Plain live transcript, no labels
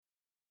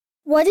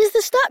What is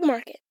the stock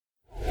market?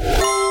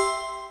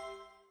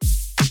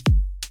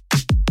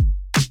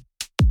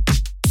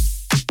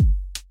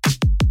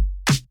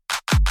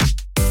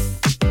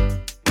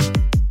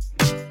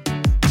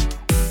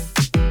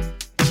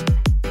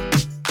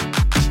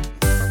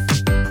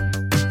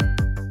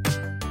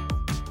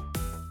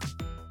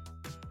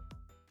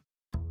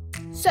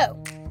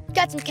 So, you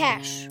got some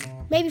cash,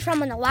 maybe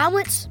from an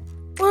allowance,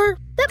 or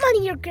that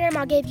money your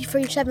grandma gave you for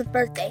your 7th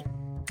birthday.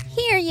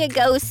 Here you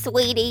go,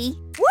 sweetie.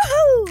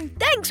 Woohoo!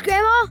 Thanks,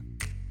 Grandma!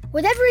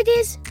 Whatever it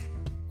is,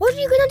 what are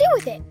you gonna do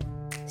with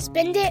it?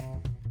 Spend it,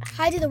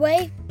 hide it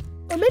away,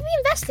 or maybe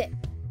invest it?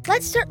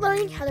 Let's start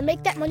learning how to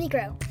make that money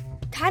grow.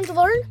 Time to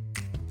learn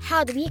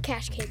how to be a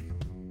cash kid.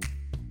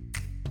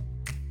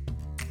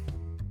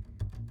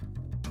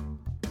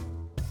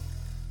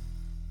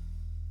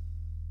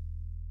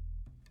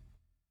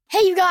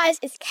 Hey you guys,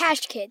 it's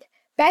Cash Kid,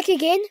 back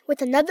again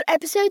with another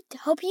episode to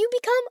help you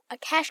become a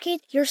cash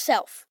kid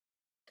yourself.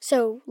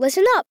 So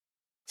listen up.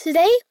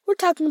 Today we're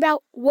talking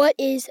about what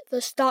is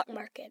the stock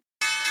market.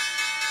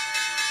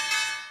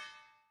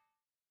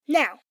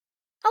 Now,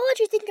 I'll let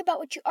you think about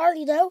what you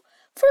already know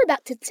for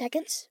about 10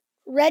 seconds.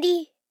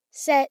 Ready,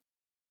 set,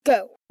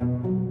 go.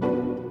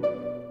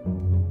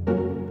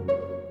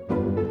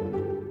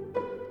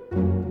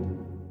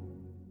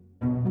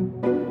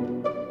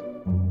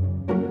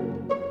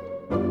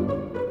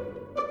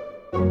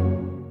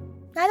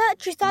 Now that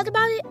you thought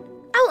about it,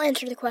 I'll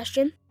answer the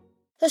question.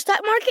 The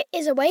stock market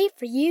is a way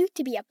for you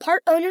to be a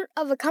part owner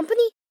of a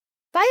company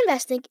by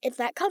investing in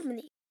that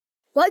company.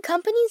 What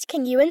companies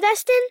can you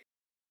invest in?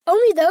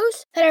 Only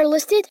those that are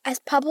listed as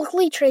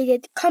publicly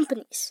traded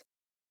companies.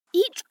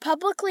 Each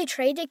publicly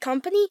traded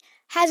company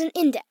has an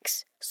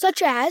index,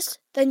 such as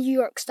the New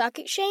York Stock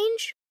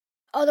Exchange,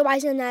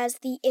 otherwise known as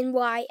the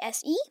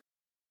NYSE,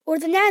 or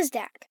the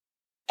NASDAQ,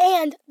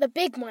 and the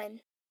big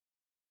one,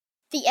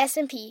 the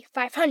S&P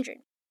 500.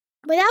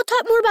 But I'll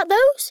talk more about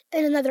those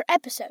in another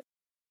episode.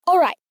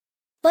 Alright,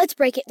 let's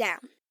break it down.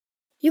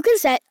 You can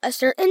set a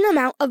certain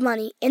amount of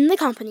money in the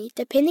company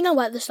depending on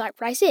what the stock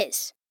price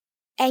is.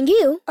 And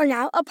you are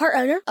now a part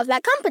owner of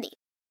that company.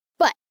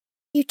 But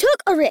you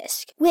took a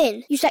risk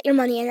when you set your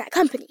money in that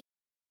company.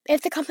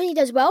 If the company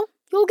does well,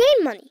 you'll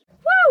gain money.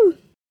 Woo!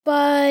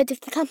 But if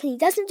the company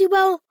doesn't do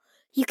well,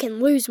 you can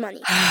lose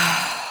money.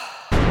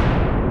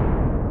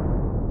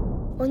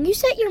 When you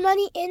set your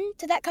money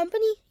into that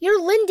company,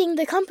 you're lending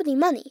the company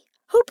money,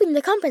 hoping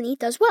the company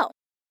does well.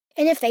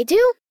 And if they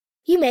do,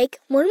 you make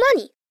more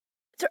money.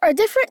 There are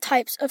different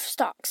types of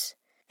stocks,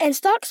 and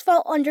stocks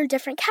fall under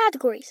different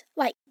categories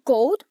like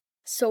gold,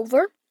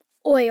 silver,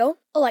 oil,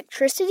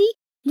 electricity,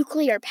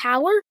 nuclear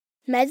power,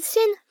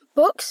 medicine,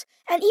 books,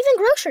 and even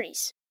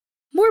groceries.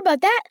 More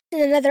about that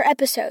in another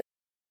episode.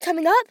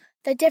 Coming up,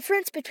 the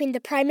difference between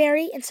the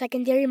primary and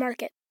secondary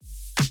market.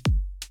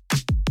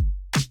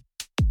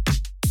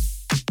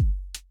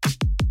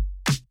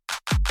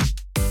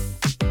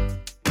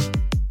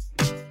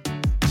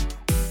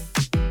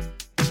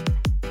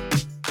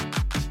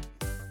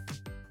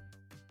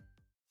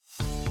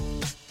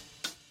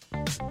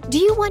 Do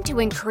you want to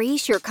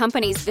increase your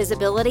company's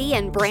visibility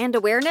and brand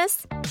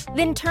awareness?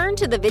 Then turn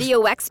to the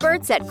video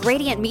experts at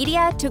Gradient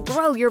Media to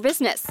grow your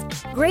business.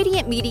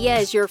 Gradient Media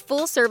is your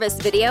full-service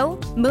video,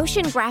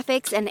 motion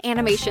graphics, and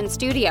animation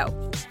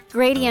studio.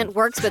 Gradient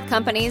works with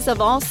companies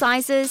of all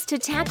sizes to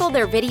tackle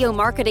their video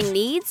marketing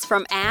needs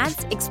from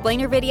ads,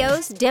 explainer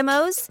videos,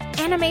 demos,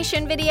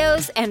 animation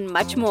videos, and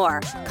much more.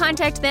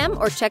 Contact them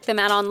or check them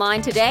out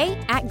online today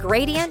at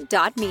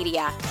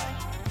gradient.media.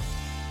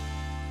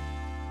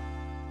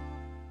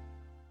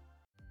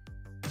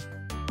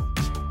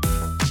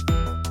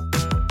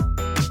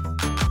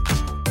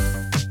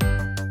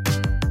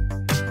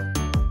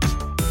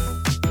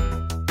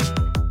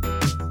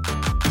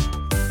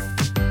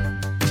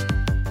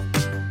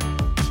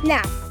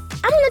 Now,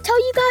 I'm going to tell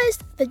you guys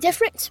the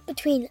difference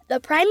between the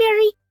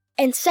primary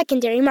and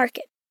secondary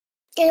market.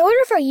 In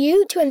order for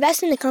you to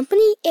invest in a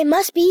company, it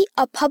must be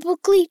a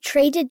publicly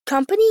traded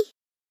company.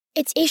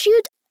 It's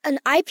issued an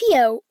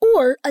IPO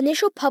or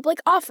initial public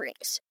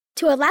offerings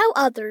to allow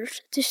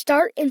others to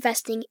start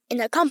investing in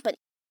a company,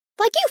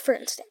 like you, for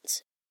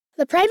instance.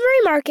 The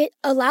primary market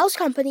allows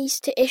companies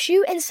to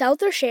issue and sell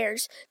their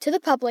shares to the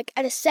public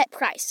at a set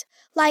price,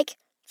 like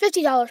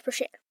 $50 per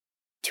share.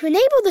 To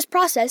enable this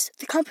process,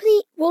 the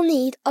company will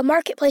need a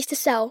marketplace to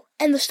sell,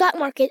 and the stock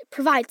market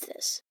provides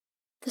this.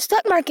 The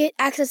stock market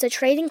acts as a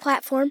trading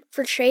platform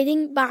for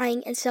trading,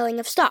 buying, and selling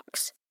of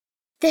stocks.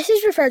 This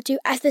is referred to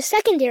as the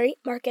secondary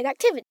market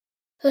activity.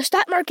 The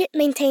stock market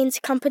maintains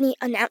company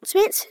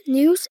announcements,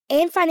 news,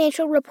 and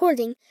financial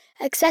reporting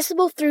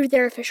accessible through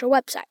their official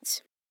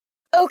websites.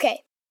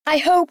 Okay, I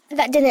hope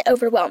that didn't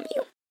overwhelm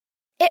you.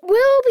 It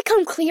will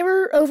become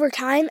clearer over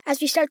time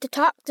as we start to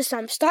talk to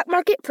some stock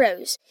market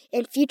pros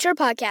in future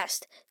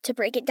podcasts to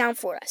break it down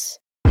for us.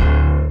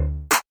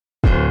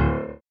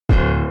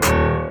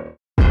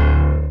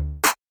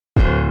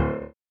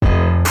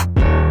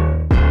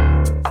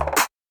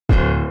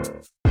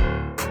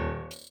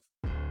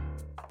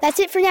 That's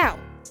it for now.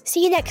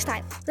 See you next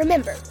time.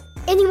 Remember,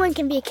 Anyone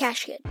can be a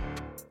cash kid,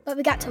 but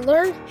we got to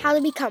learn how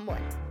to become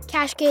one.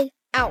 Cash Kid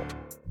out.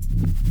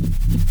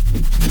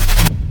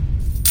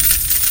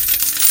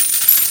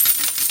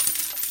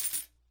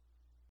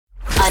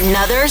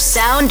 Another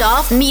Sound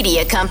Off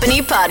Media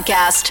Company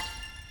podcast.